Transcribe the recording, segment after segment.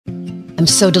I'm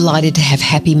so delighted to have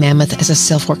Happy Mammoth as a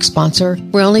SelfWork sponsor.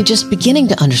 We're only just beginning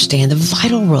to understand the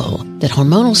vital role that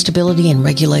hormonal stability and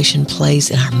regulation plays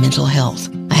in our mental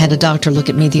health. I had a doctor look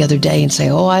at me the other day and say,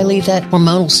 I leave that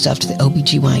hormonal stuff to the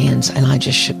OBGYNs, and I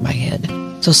just shook my head.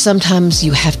 So sometimes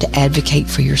you have to advocate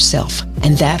for yourself,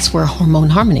 and that's where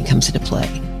Hormone Harmony comes into play.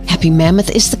 Happy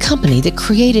Mammoth is the company that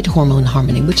created Hormone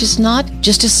Harmony, which is not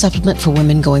just a supplement for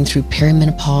women going through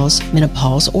perimenopause,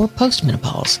 menopause, or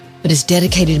postmenopause, but is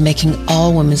dedicated to making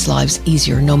all women's lives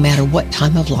easier no matter what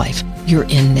time of life you're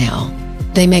in now.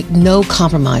 They make no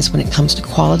compromise when it comes to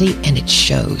quality, and it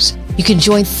shows. You can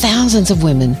join thousands of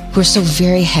women who are so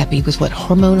very happy with what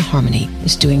Hormone Harmony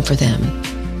is doing for them.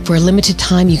 For a limited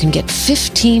time, you can get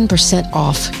 15%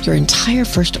 off your entire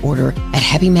first order at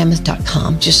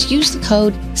happymammoth.com. Just use the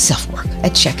code SelfWork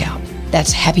at checkout.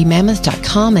 That's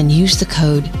happymammoth.com and use the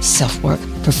code SelfWork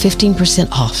for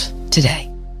 15% off today.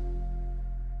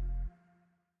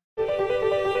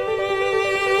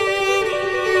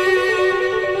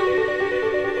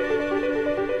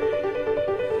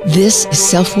 This is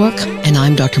SelfWork, and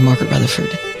I'm Dr. Margaret Rutherford.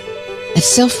 At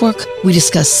SelfWork, we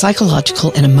discuss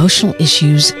psychological and emotional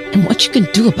issues and what you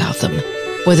can do about them,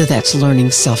 whether that's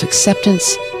learning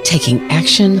self-acceptance, taking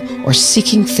action, or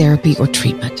seeking therapy or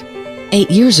treatment. 8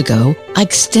 years ago, I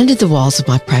extended the walls of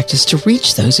my practice to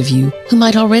reach those of you who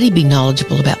might already be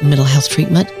knowledgeable about mental health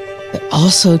treatment, but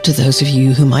also to those of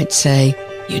you who might say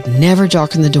you'd never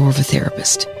darken the door of a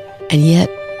therapist. And yet,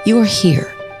 you are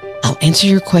here. I'll answer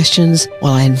your questions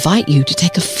while I invite you to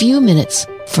take a few minutes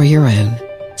for your own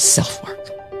self-work.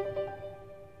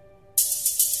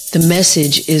 The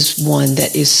message is one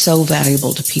that is so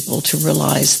valuable to people to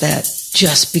realize that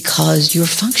just because you're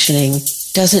functioning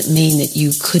doesn't mean that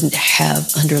you couldn't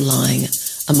have underlying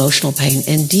emotional pain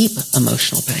and deep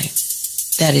emotional pain.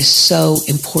 That is so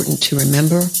important to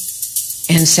remember.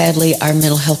 And sadly, our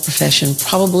mental health profession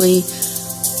probably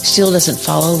still doesn't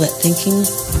follow that thinking.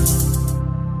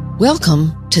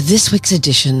 Welcome to this week's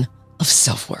edition of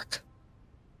SelfWork.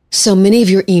 So many of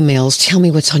your emails tell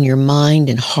me what's on your mind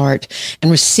and heart,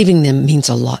 and receiving them means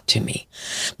a lot to me.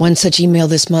 One such email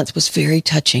this month was very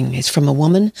touching. It's from a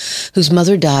woman whose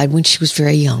mother died when she was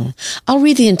very young. I'll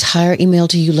read the entire email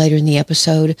to you later in the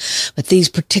episode, but these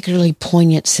particularly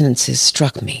poignant sentences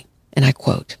struck me, and I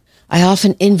quote, "I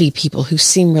often envy people who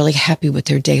seem really happy with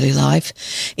their daily life.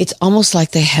 It's almost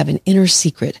like they have an inner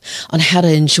secret on how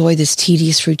to enjoy this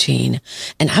tedious routine,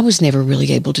 and I was never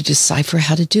really able to decipher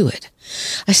how to do it.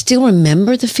 I still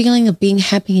remember the feeling of being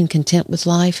happy and content with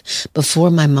life before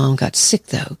my mom got sick,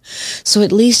 though. So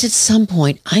at least at some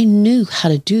point, I knew how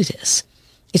to do this.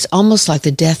 It's almost like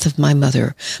the death of my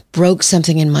mother broke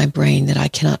something in my brain that I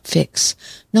cannot fix,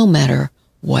 no matter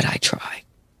what I try."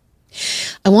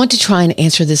 I want to try and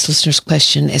answer this listener's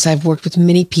question, as I've worked with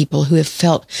many people who have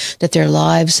felt that their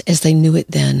lives as they knew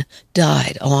it then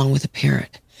died along with a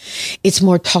parent. It's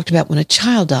more talked about when a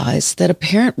child dies that a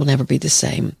parent will never be the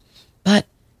same. But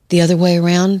the other way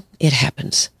around, it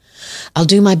happens. I'll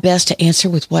do my best to answer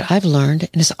with what I've learned,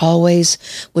 and as always,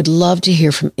 would love to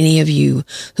hear from any of you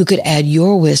who could add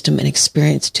your wisdom and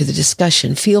experience to the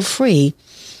discussion. Feel free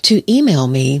to email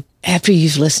me after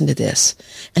you've listened to this,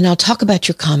 and I'll talk about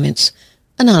your comments,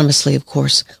 anonymously, of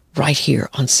course, right here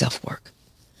on SelfWork.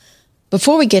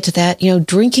 Before we get to that,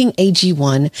 drinking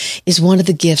AG1 is one of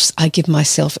the gifts I give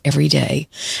myself every day,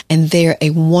 and they're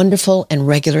a wonderful and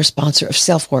regular sponsor of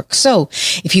SelfWork. So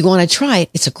if you want to try it,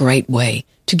 it's a great way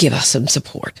to give us some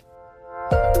support.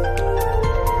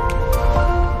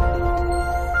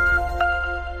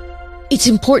 It's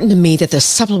important to me that the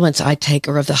supplements I take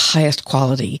are of the highest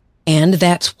quality, and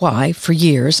that's why, for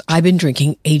years, I've been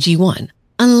drinking AG1.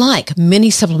 Unlike many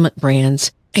supplement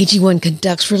brands, AG1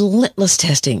 conducts relentless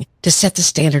testing to set the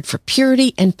standard for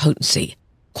purity and potency.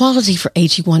 Quality for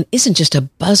AG1 isn't just a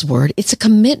buzzword, it's a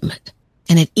commitment.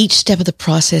 And at each step of the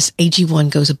process, AG1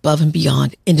 goes above and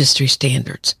beyond industry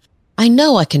standards. I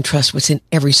know I can trust what's in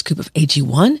every scoop of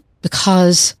AG1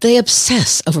 because they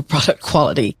obsess over product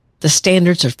quality, the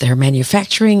standards of their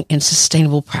manufacturing, and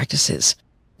sustainable practices.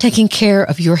 Taking care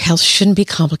of your health shouldn't be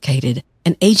complicated,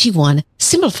 and AG1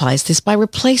 simplifies this by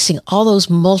replacing all those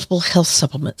multiple health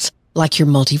supplements, like your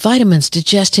multivitamins,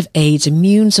 digestive aids,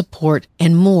 immune support,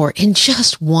 and more in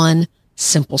just one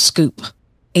simple scoop.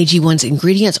 AG1's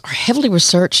ingredients are heavily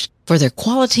researched for their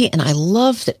quality, and I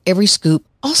love that every scoop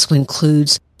also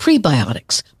includes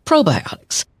prebiotics,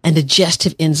 probiotics, and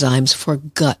digestive enzymes for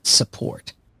gut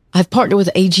support. I've partnered with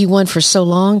AG1 for so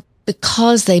long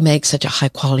because they make such a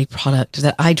high-quality product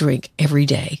that I drink every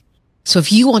day. So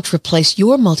if you want to replace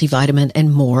your multivitamin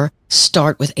and more,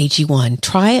 start with AG1.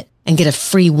 Try it and get a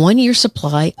free 1-year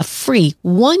supply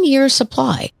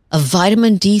of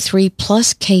vitamin D3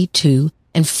 plus K2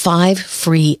 and 5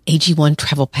 free AG1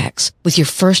 travel packs with your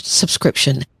first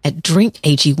subscription at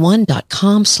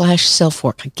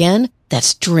drinkag1.com/selfwork. Again,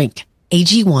 that's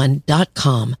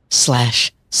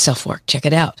drinkag1.com/selfwork. Check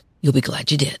it out. You'll be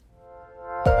glad you did.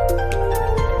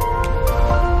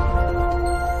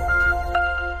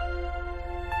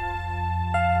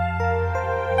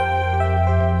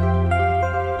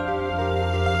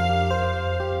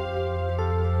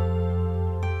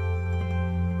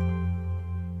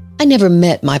 I never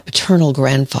met my paternal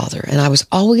grandfather, and I was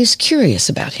always curious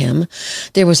about him.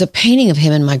 There was a painting of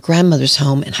him in my grandmother's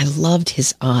home, and I loved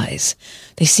his eyes.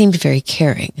 They seemed very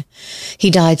caring. He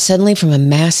died suddenly from a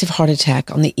massive heart attack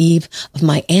on the eve of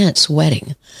my aunt's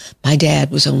wedding. My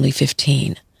dad was only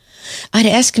 15. I'd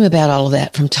ask him about all of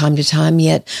that from time to time,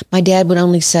 yet my dad would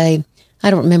only say,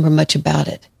 "I don't remember much about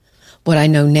it." What I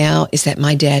know now is that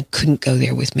my dad couldn't go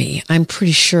there with me. I'm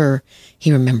pretty sure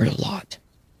he remembered a lot.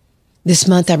 This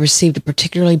month, I received a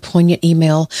particularly poignant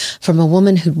email from a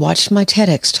woman who'd watched my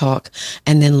TEDx talk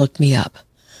and then looked me up.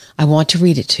 I want to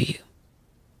read it to you.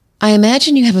 I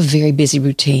imagine you have a very busy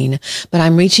routine, but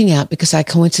I'm reaching out because I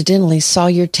coincidentally saw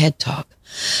your TED talk.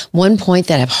 One point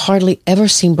that I've hardly ever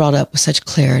seen brought up with such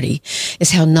clarity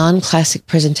is how non-classic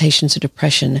presentations of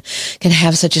depression can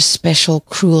have such a special,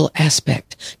 cruel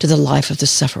aspect to the life of the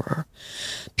sufferer.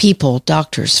 People,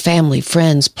 doctors, family,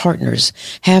 friends, partners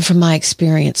have, from my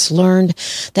experience, learned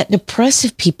that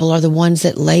depressive people are the ones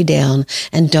that lay down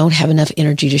and don't have enough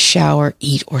energy to shower,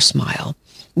 eat, or smile,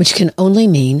 which can only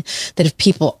mean that if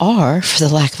people are, for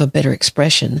the lack of a better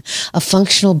expression, a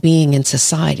functional being in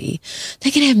society, they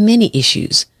can have many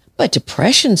issues, but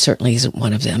depression certainly isn't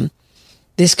one of them.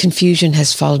 This confusion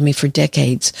has followed me for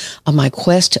decades on my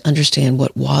quest to understand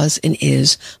what was and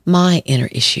is my inner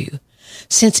issue,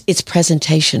 since its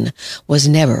presentation was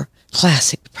never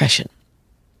classic depression.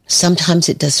 Sometimes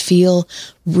it does feel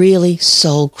really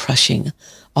soul-crushing,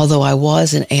 although I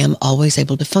was and am always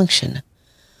able to function.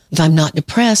 If I'm not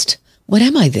depressed, what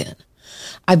am I then?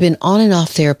 I've been on and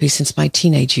off therapy since my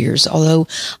teenage years, although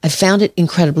I found it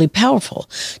incredibly powerful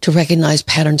to recognize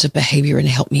patterns of behavior and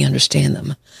help me understand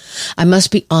them. I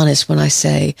must be honest when I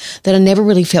say that I never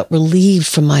really felt relieved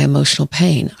from my emotional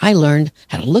pain. I learned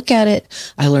how to look at it.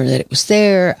 I learned that it was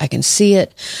there. I can see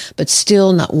it, but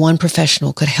still not one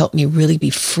professional could help me really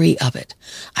be free of it.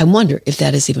 I wonder if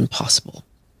that is even possible.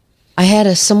 I had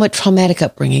a somewhat traumatic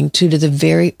upbringing due to the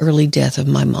very early death of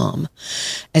my mom.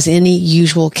 As any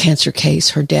usual cancer case,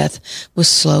 her death was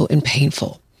slow and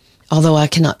painful. Although I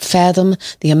cannot fathom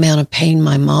the amount of pain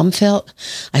my mom felt,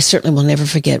 I certainly will never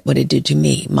forget what it did to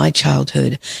me, my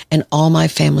childhood, and all my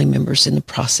family members in the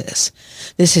process.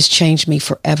 This has changed me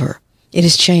forever. It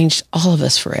has changed all of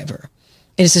us forever.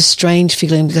 It is a strange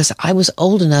feeling because I was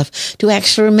old enough to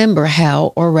actually remember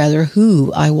how, or rather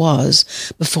who, I was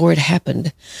before it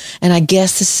happened. And I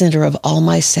guess the center of all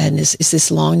my sadness is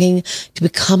this longing to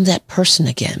become that person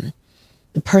again.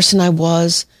 The person I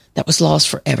was that was lost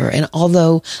forever. And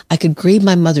although I could grieve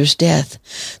my mother's death,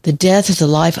 the death of the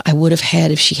life I would have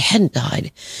had if she hadn't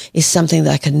died is something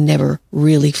that I could never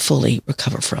really fully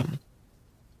recover from.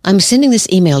 I'm sending this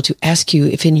email to ask you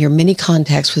if in your many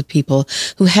contacts with people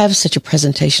who have such a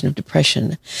presentation of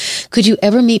depression, could you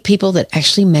ever meet people that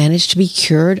actually manage to be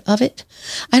cured of it?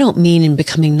 I don't mean in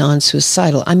becoming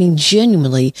non-suicidal. I mean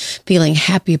genuinely feeling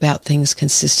happy about things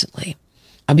consistently.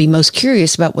 I'd be most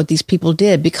curious about what these people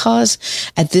did because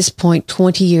at this point,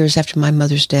 20 years after my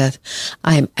mother's death,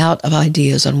 I am out of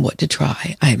ideas on what to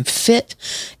try. I am fit,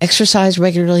 exercise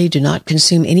regularly, do not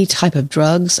consume any type of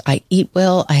drugs. I eat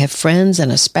well. I have friends and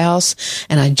a spouse,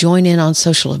 and I join in on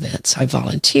social events. I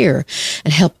volunteer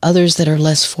and help others that are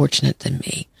less fortunate than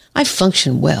me. I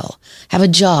function well, have a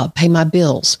job, pay my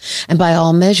bills, and by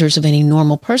all measures of any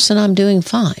normal person, I'm doing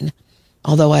fine.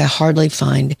 Although I hardly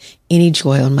find any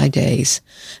joy on my days,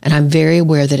 and I'm very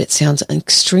aware that it sounds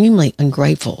extremely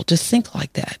ungrateful to think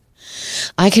like that.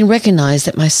 I can recognize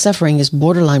that my suffering is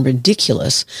borderline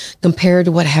ridiculous compared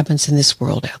to what happens in this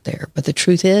world out there. But the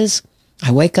truth is,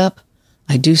 I wake up,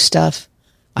 I do stuff,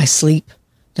 I sleep,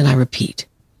 then I repeat.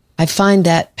 I find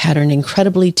that pattern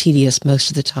incredibly tedious most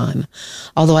of the time,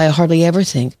 although I hardly ever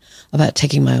think about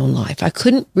taking my own life. I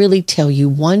couldn't really tell you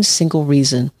one single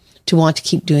reason to want to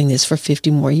keep doing this for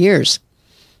 50 more years.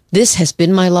 This has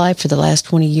been my life for the last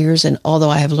 20 years, and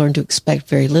although I have learned to expect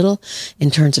very little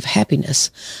in terms of happiness,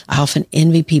 I often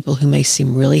envy people who may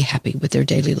seem really happy with their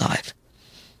daily life.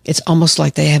 It's almost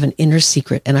like they have an inner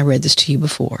secret, and I read this to you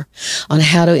before, on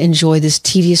how to enjoy this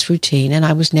tedious routine, and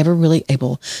I was never really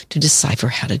able to decipher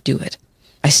how to do it.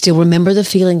 I still remember the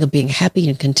feeling of being happy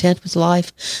and content with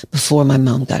life before my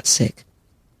mom got sick.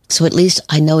 So at least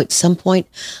I know at some point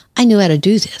I knew how to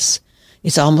do this.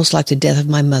 It's almost like the death of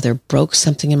my mother broke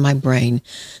something in my brain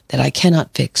that I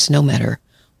cannot fix no matter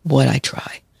what I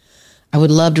try. I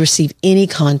would love to receive any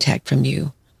contact from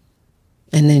you.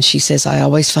 And then she says, I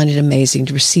always find it amazing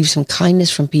to receive some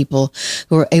kindness from people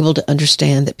who are able to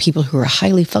understand that people who are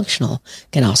highly functional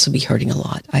can also be hurting a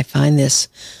lot. I find this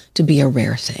to be a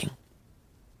rare thing.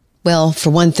 Well, for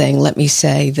one thing, let me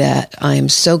say that I am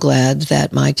so glad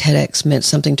that my TEDx meant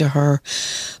something to her.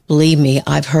 Believe me,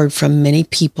 I've heard from many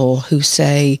people who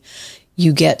say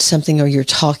you get something or you're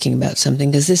talking about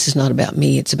something, because this is not about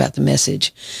me, it's about the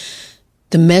message.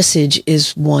 The message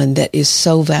is one that is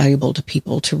so valuable to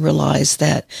people, to realize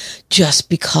that just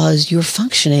because you're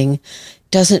functioning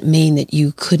doesn't mean that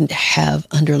you couldn't have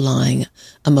underlying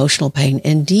emotional pain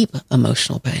and deep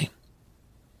emotional pain.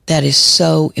 That is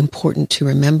so important to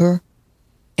remember.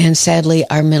 And sadly,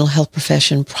 our mental health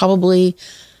profession probably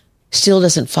still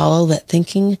doesn't follow that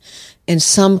thinking. And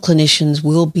some clinicians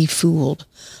will be fooled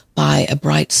by a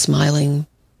bright, smiling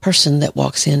person that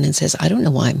walks in and says, I don't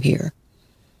know why I'm here.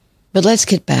 But let's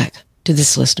get back to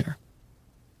this listener.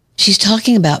 She's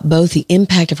talking about both the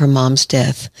impact of her mom's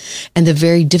death and the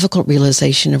very difficult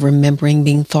realization of remembering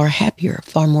being far happier,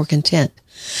 far more content,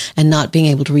 and not being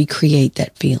able to recreate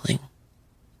that feeling.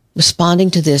 Responding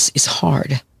to this is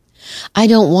hard. I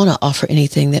don't want to offer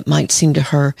anything that might seem to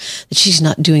her that she's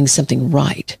not doing something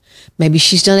right. Maybe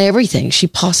she's done everything she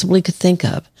possibly could think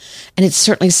of, and it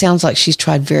certainly sounds like she's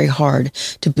tried very hard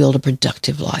to build a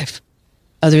productive life.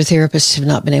 Other therapists have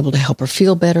not been able to help her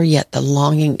feel better, yet the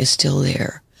longing is still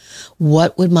there.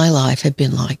 What would my life have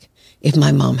been like if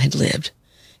my mom had lived?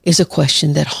 Is a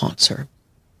question that haunts her.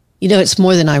 You know, it's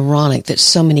more than ironic that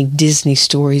so many Disney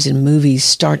stories and movies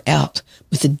start out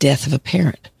with the death of a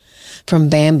parent. From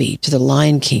Bambi to The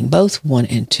Lion King, both 1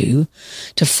 and 2,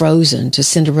 to Frozen, to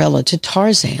Cinderella, to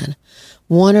Tarzan,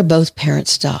 one or both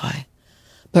parents die.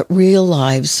 But real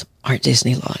lives aren't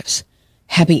Disney lives.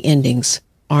 Happy endings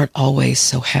aren't always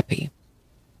so happy.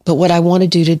 But what I want to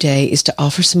do today is to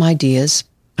offer some ideas.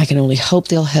 I can only hope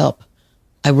they'll help.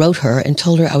 I wrote her and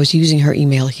told her I was using her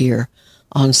email here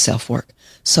on SelfWork,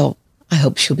 so I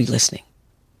hope she'll be listening.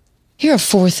 Here are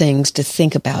 4 things to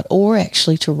think about, or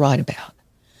actually to write about.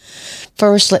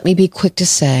 First, let me be quick to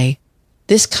say,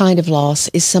 this kind of loss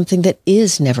is something that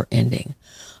is never ending.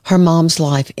 Her mom's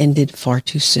life ended far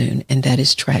too soon, and that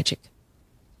is tragic.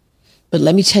 But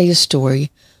let me tell you a story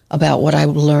about what I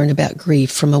learned about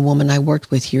grief from a woman I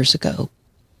worked with years ago.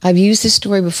 I've used this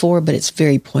story before, but it's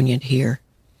very poignant here.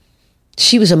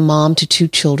 She was a mom to 2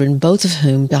 children, both of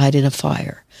whom died in a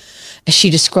fire. As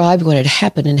she described what had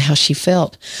happened and how she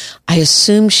felt, I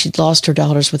assumed she'd lost her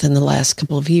daughters within the last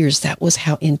couple of years. That was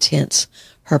how intense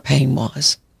her pain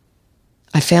was.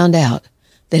 I found out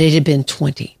that it had been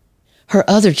 20. Her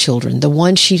other children, the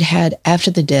ones she'd had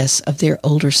after the deaths of their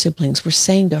older siblings, were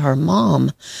saying to her,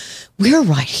 Mom, we're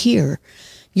right here.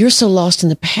 You're so lost in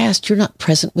the past, you're not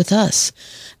present with us,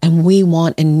 and we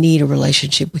want and need a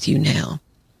relationship with you now.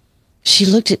 She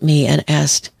looked at me and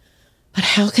asked, but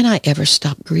how can I ever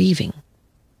stop grieving?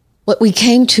 What we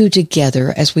came to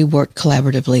together as we worked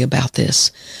collaboratively about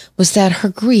this was that her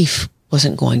grief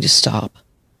wasn't going to stop,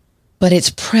 but its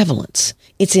prevalence,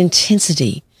 its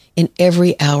intensity in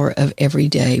every hour of every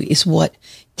day is what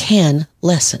can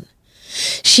lessen.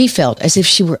 She felt as if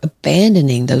she were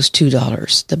abandoning those 2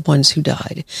 daughters, the ones who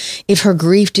died, if her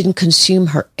grief didn't consume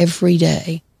her every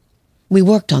day. We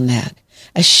worked on that,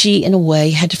 as she, in a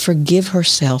way, had to forgive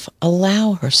herself,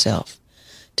 allow herself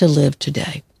to live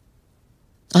today.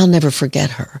 I'll never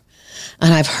forget her,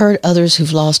 and I've heard others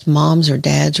who've lost moms or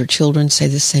dads or children say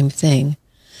the same thing.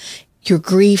 Your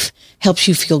grief helps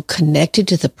you feel connected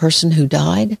to the person who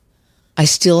died. I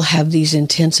still have these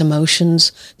intense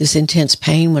emotions, this intense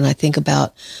pain when I think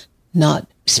about not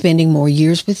spending more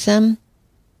years with them.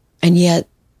 And yet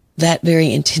that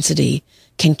very intensity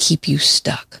can keep you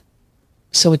stuck.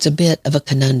 So it's a bit of a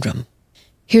conundrum.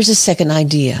 Here's a second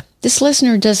idea. This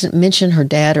listener doesn't mention her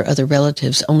dad or other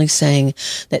relatives, only saying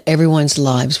that everyone's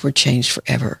lives were changed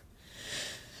forever.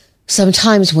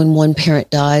 Sometimes when one parent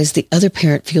dies, the other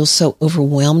parent feels so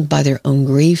overwhelmed by their own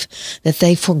grief that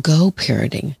they forego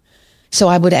parenting. So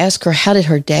I would ask her, how did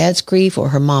her dad's grief or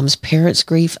her mom's parents'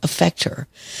 grief affect her?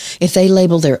 If they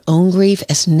label their own grief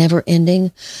as never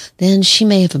ending, then she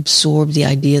may have absorbed the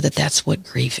idea that that's what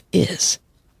grief is.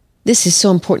 This is so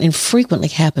important and frequently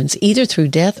happens either through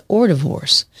death or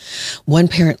divorce. One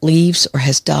parent leaves or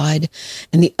has died,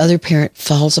 and the other parent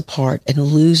falls apart and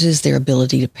loses their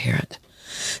ability to parent.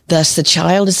 Thus, the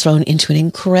child is thrown into an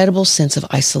incredible sense of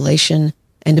isolation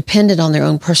And dependent on their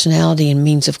own personality and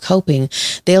means of coping,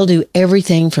 they'll do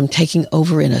everything from taking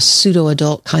over in a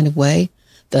pseudo-adult kind of way,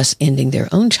 thus ending their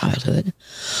own childhood,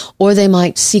 or they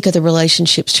might seek other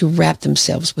relationships to wrap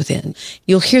themselves within.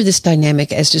 You'll hear this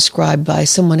dynamic as described by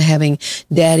someone having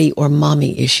daddy or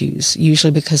mommy issues,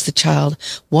 usually because the child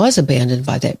was abandoned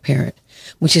by that parent,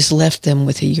 which has left them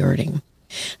with a yearning.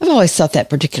 I've always thought that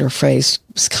particular phrase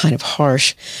was kind of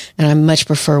harsh, and I much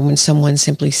prefer when someone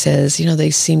simply says, they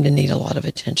seem to need a lot of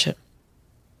attention.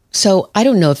 So I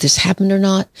don't know if this happened or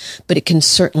not, but it can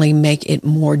certainly make it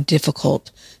more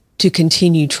difficult to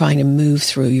continue trying to move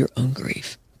through your own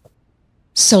grief.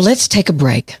 So let's take a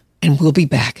break, and we'll be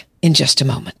back in just a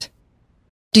moment.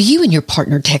 Do you and your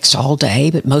partner text all day,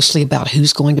 but mostly about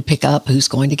who's going to pick up, who's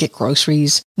going to get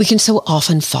groceries? We can so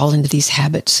often fall into these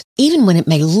habits, even when it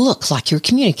may look like you're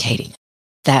communicating.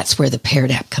 That's where the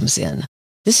Paired app comes in.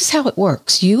 This is how it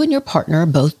works. You and your partner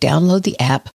both download the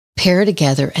app, pair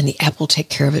together, and the app will take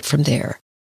care of it from there.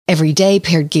 Every day,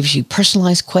 Paired gives you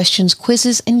personalized questions,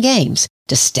 quizzes, and games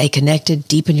to stay connected,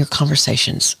 deepen your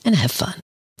conversations, and have fun.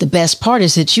 The best part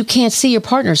is that you can't see your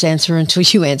partner's answer until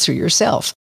you answer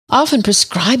yourself. I often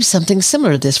prescribe something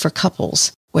similar to this for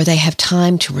couples, where they have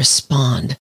time to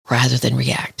respond rather than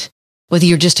react. Whether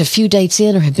you're just a few dates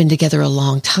in or have been together a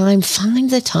long time, find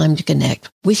the time to connect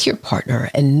with your partner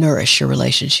and nourish your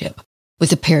relationship. With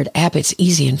the Paired app, it's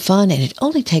easy and fun, and it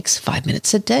only takes 5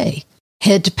 minutes a day.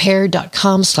 Head to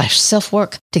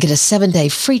paired.com/selfwork to get a 7-day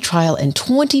free trial and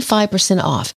 25%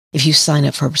 off if you sign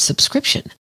up for a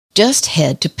subscription. Just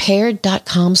head to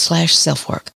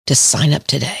paired.com/selfwork to sign up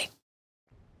today.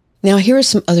 Now, here are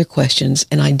some other questions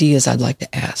and ideas I'd like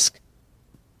to ask.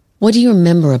 What do you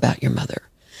remember about your mother?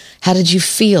 How did you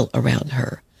feel around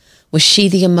her? Was she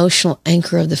the emotional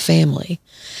anchor of the family?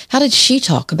 How did she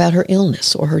talk about her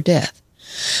illness or her death?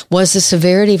 Was the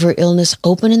severity of her illness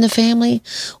open in the family,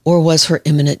 or was her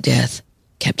imminent death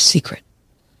kept secret?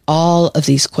 All of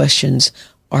these questions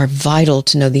are vital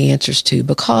to know the answers to,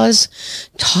 because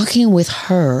talking with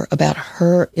her about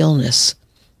her illness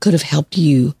could have helped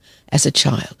you as a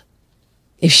child.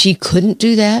 If she couldn't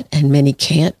do that, and many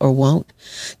can't or won't,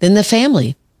 then the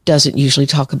family doesn't usually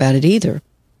talk about it either.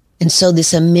 And so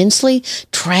this immensely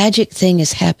tragic thing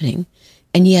is happening,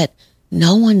 and yet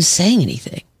no one's saying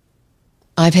anything.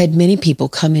 I've had many people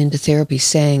come into therapy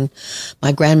saying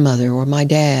my grandmother or my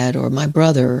dad or my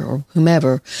brother or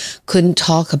whomever couldn't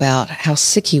talk about how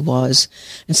sick he was,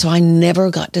 and so I never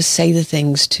got to say the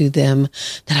things to them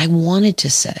that I wanted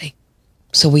to say.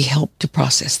 So we helped to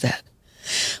process that.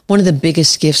 One of the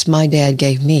biggest gifts my dad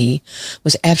gave me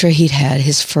was after he'd had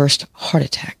his first heart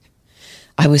attack.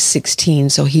 I was 16,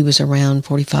 so he was around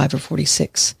 45 or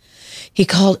 46. He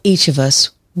called each of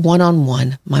us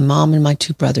one-on-one, my mom and my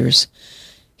 2 brothers.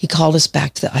 He called us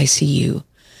back to the ICU,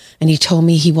 and he told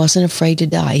me he wasn't afraid to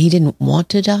die. He didn't want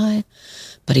to die,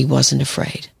 but he wasn't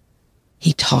afraid.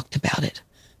 He talked about it,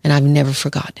 and I've never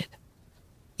forgotten it.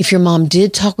 If your mom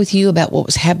did talk with you about what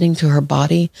was happening to her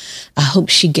body, I hope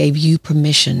she gave you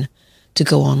permission to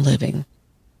go on living.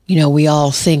 We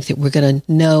all think that we're going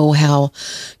to know how,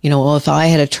 if I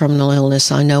had a terminal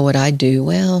illness, I know what I'd do.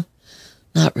 Well,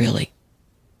 not really.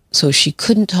 So if she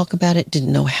couldn't talk about it,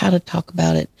 didn't know how to talk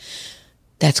about it,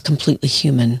 that's completely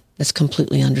human. That's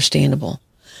completely understandable.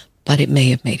 But it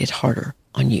may have made it harder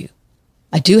on you.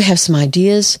 I do have some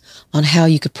ideas on how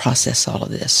you could process all of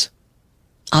this.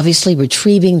 Obviously,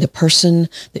 retrieving the person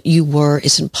that you were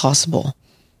isn't possible.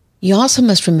 You also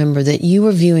must remember that you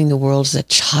were viewing the world as a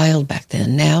child back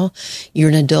then. Now you're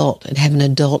an adult and have an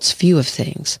adult's view of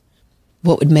things.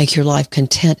 What would make your life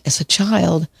content as a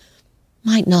child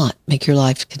might not make your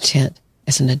life content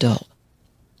as an adult.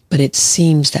 But it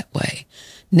seems that way.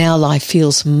 Now life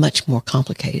feels much more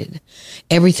complicated.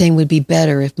 Everything would be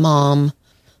better if mom,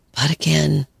 but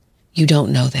again, you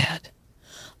don't know that.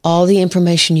 All the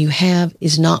information you have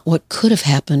is not what could have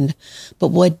happened, but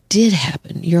what did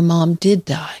happen. Your mom did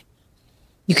die.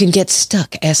 You can get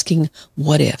stuck asking,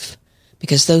 what if?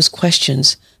 Because those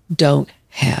questions don't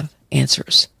have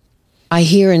answers. I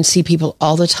hear and see people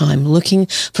all the time looking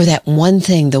for that one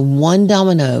thing, the one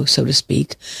domino, so to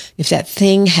speak. If that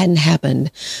thing hadn't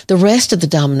happened, the rest of the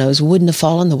dominoes wouldn't have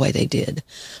fallen the way they did.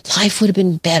 Life would have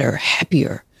been better,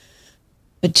 happier.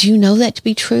 But do you know that to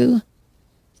be true?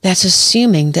 That's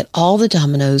assuming that all the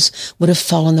dominoes would have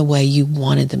fallen the way you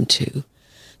wanted them to,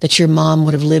 that your mom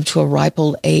would have lived to a ripe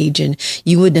old age and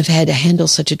you wouldn't have had to handle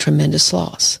such a tremendous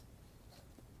loss.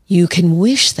 You can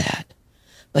wish that,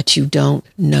 but you don't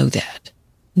know that.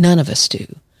 None of us do.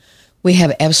 We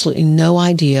have absolutely no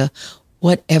idea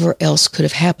whatever else could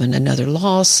have happened. Another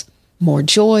loss, more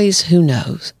joys, who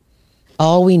knows?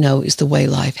 All we know is the way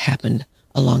life happened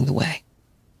along the way.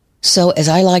 So, as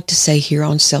I like to say here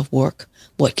on SelfWork,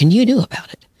 what can you do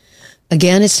about it?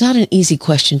 Again, it's not an easy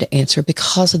question to answer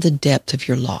because of the depth of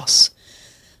your loss.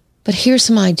 But here's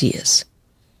some ideas.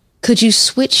 Could you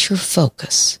switch your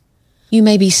focus? You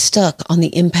may be stuck on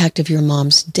the impact of your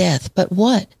mom's death, but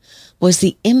what was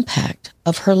the impact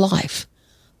of her life,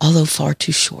 although far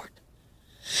too short?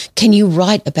 Can you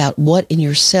write about what in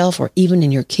yourself or even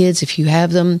in your kids, if you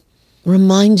have them,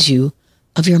 reminds you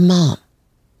of your mom?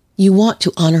 You want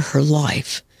to honor her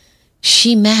life.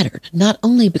 She mattered not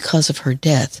only because of her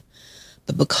death,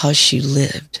 but because she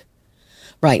lived.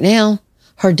 Right now,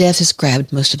 her death has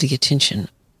grabbed most of the attention,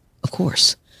 of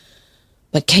course.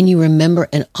 But can you remember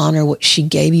and honor what she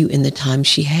gave you in the time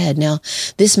she had? Now,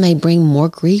 this may bring more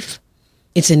grief.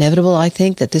 It's inevitable, I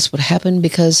think, that this would happen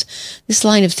because this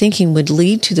line of thinking would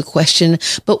lead to the question,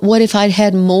 but what if I'd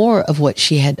had more of what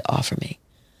she had to offer me?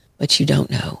 But you don't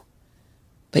know.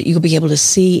 But you'll be able to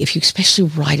see if you especially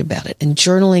write about it. And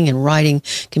journaling and writing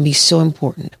can be so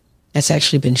important. That's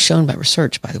actually been shown by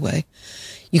research, by the way.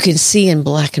 You can see in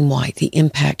black and white the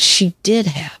impact she did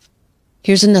have.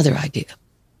 Here's another idea.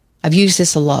 I've used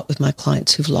this a lot with my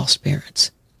clients who've lost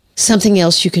parents. Something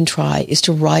else you can try is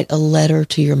to write a letter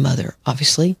to your mother.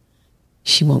 Obviously,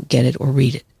 she won't get it or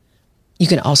read it. You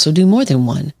can also do more than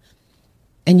one.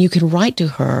 And you can write to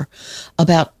her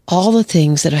about all the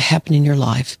things that have happened in your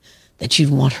life that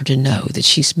you'd want her to know that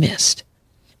she's missed.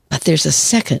 But there's a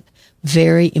second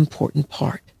very important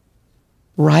part.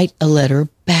 Write a letter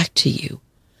back to you,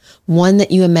 one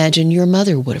that you imagine your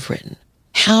mother would have written.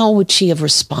 How would she have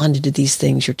responded to these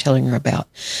things you're telling her about?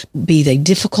 Be they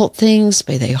difficult things?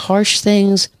 Be they harsh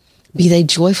things? Be they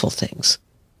joyful things?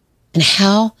 And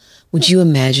how would you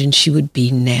imagine she would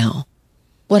be now?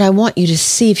 What I want you to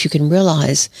see, if you can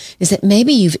realize, is that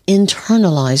maybe you've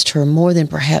internalized her more than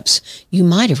perhaps you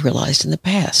might have realized in the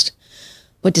past.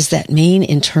 What does that mean,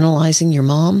 internalizing your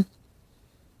mom?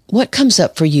 What comes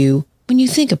up for you when you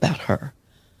think about her?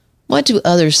 What do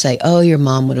others say? Oh, your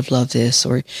mom would have loved this,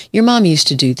 or your mom used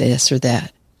to do this or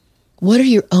that. What are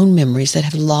your own memories that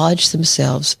have lodged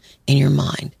themselves in your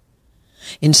mind?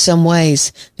 In some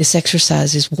ways, this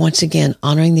exercise is once again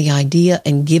honoring the idea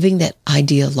and giving that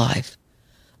idea life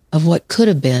of what could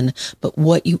have been, but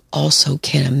what you also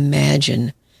can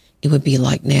imagine it would be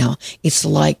like now. It's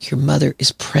like your mother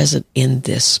is present in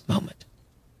this moment.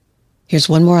 Here's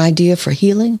one more idea for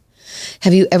healing.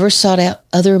 Have you ever sought out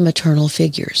other maternal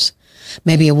figures?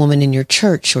 Maybe a woman in your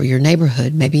church or your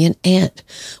neighborhood, maybe an aunt,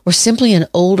 or simply an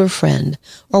older friend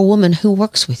or woman who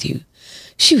works with you.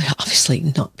 She would obviously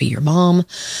not be your mom,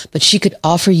 but she could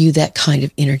offer you that kind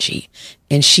of energy,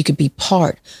 and she could be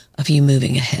part of you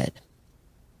moving ahead.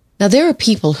 Now, there are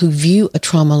people who view a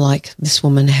trauma like this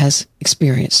woman has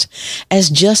experienced as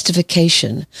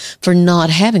justification for not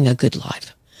having a good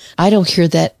life. I don't hear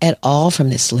that at all from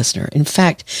this listener. In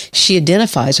fact, she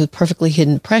identifies with perfectly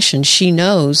hidden depression. She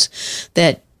knows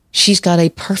that she's got a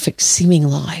perfect seeming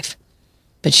life,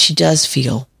 but she does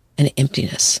feel an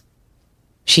emptiness.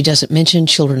 She doesn't mention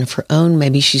children of her own.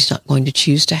 Maybe she's not going to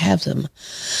choose to have them.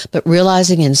 But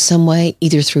realizing in some way,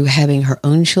 either through having her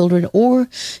own children or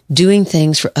doing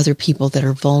things for other people that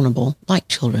are vulnerable, like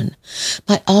children,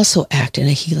 might also act in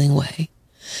a healing way.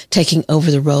 Taking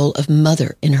over the role of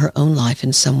mother in her own life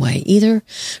in some way, either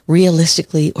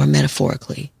realistically or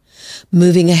metaphorically.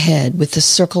 Moving ahead with the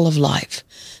circle of life,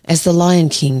 as the Lion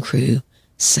King crew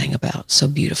sang about so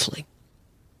beautifully.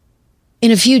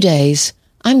 In a few days,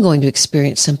 I'm going to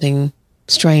experience something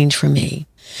strange for me.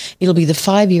 It'll be the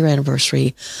 5-year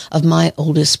anniversary of my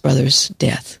oldest brother's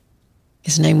death.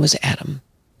 His name was Adam.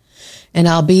 And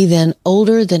I'll be then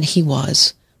older than he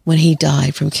was when he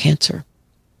died from cancer.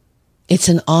 It's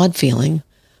an odd feeling,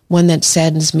 one that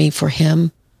saddens me for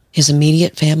him, his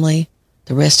immediate family,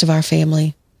 the rest of our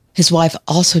family. His wife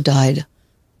also died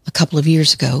a couple of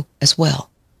years ago as well.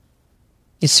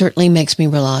 It certainly makes me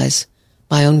realize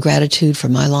my own gratitude for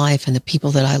my life and the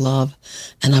people that I love,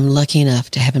 and I'm lucky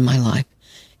enough to have in my life.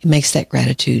 It makes that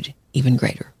gratitude even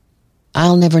greater.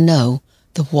 I'll never know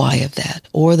the why of that,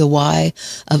 or the why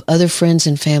of other friends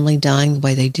and family dying the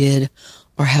way they did,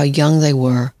 or how young they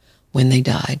were when they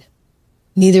died.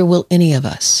 Neither will any of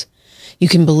us. You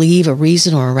can believe a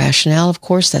reason or a rationale, of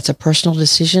course, that's a personal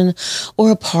decision,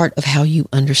 or a part of how you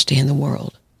understand the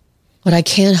world. What I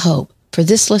can hope for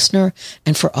this listener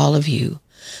and for all of you,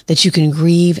 that you can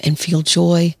grieve and feel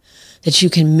joy, that you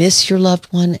can miss your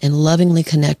loved one and lovingly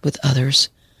connect with others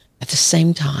at the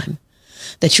same time,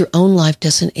 that your own life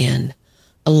doesn't end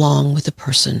along with the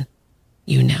person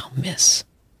you now miss.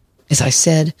 As I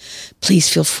said, please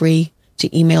feel free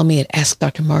to email me at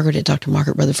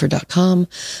askdrmargaret@drmargaretrutherford.com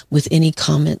with any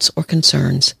comments or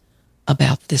concerns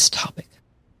about this topic.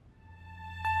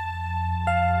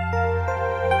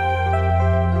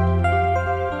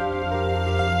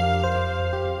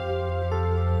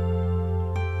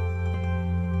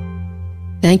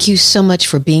 Thank you so much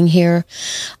for being here.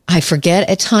 I forget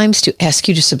at times to ask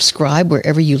you to subscribe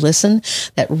wherever you listen.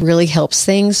 That really helps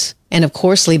things. And of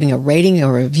course, leaving a rating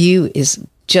or a review is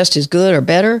just as good or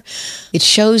better. It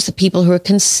shows the people who are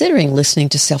considering listening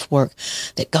to SelfWork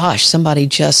that, gosh, somebody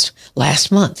just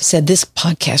last month said this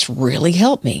podcast really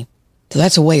helped me. So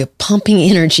that's a way of pumping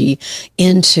energy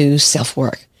into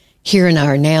SelfWork. Here in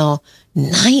our now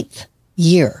 9th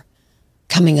year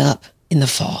coming up in the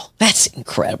fall. That's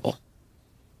incredible.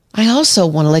 I also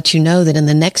want to let you know that in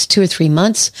the next 2 or 3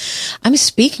 months, I'm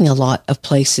speaking a lot of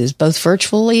places, both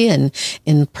virtually and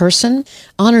in person.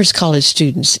 Honors college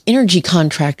students, energy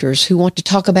contractors who want to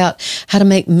talk about how to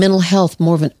make mental health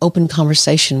more of an open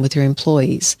conversation with their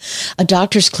employees. A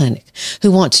doctor's clinic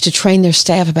who wants to train their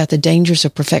staff about the dangers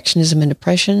of perfectionism and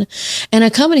depression. And a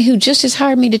company who just has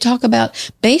hired me to talk about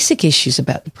basic issues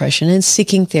about depression and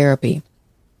seeking therapy.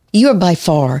 You are by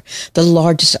far the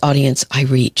largest audience I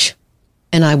reach.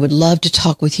 And I would love to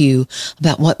talk with you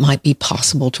about what might be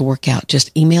possible to work out.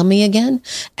 Just email me again,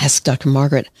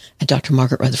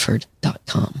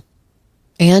 askdrmargaret@drmargaretrutherford.com.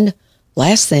 And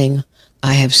last thing,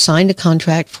 I have signed a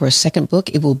contract for a second book.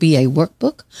 It will be a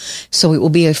workbook. So it will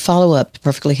be a follow-up to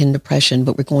Perfectly Hidden Depression,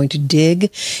 but we're going to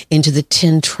dig into the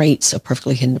 10 traits of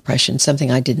Perfectly Hidden Depression, something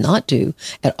I did not do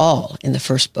at all in the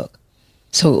first book.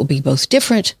 So it will be both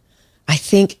different. I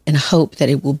think and hope that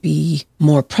it will be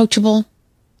more approachable,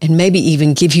 and maybe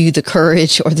even give you the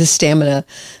courage or the stamina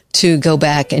to go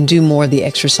back and do more of the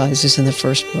exercises in the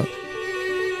first book.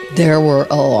 There were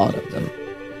a lot of them.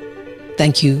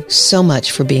 Thank you so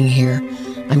much for being here.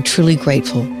 I'm truly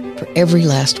grateful for every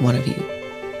last one of you.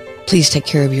 Please take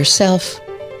care of yourself,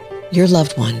 your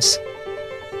loved ones,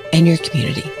 and your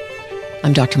community.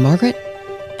 I'm Dr. Margaret,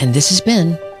 and this has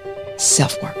been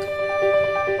SelfWork.